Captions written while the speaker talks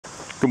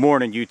Good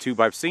morning, YouTube.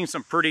 I've seen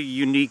some pretty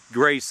unique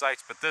grave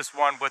sites, but this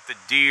one with the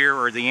deer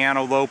or the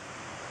antelope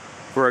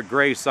for a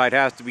grave site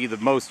has to be the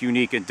most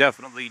unique and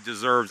definitely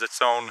deserves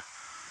its own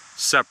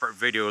separate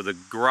video. The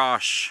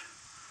Grosh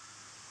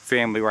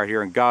family right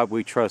here, and God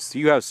we trust.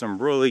 You have some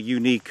really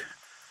unique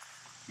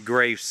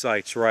grave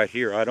sites right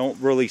here. I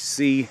don't really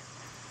see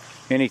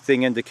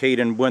anything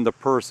indicating when the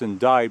person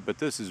died, but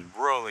this is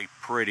really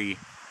pretty.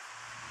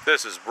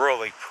 This is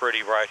really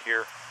pretty right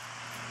here.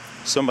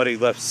 Somebody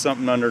left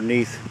something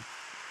underneath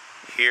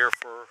here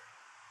for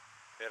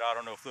it. I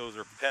don't know if those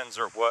are pens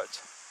or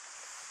what.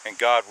 And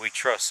God we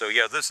trust. So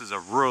yeah, this is a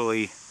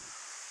really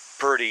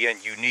pretty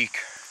and unique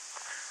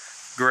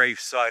grave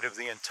site of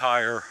the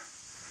entire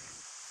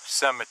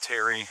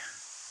cemetery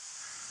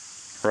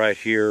right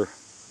here.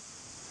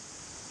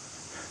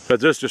 But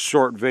just a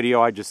short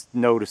video, I just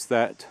noticed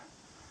that.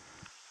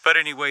 But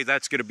anyway,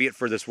 that's going to be it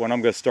for this one.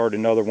 I'm going to start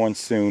another one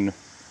soon.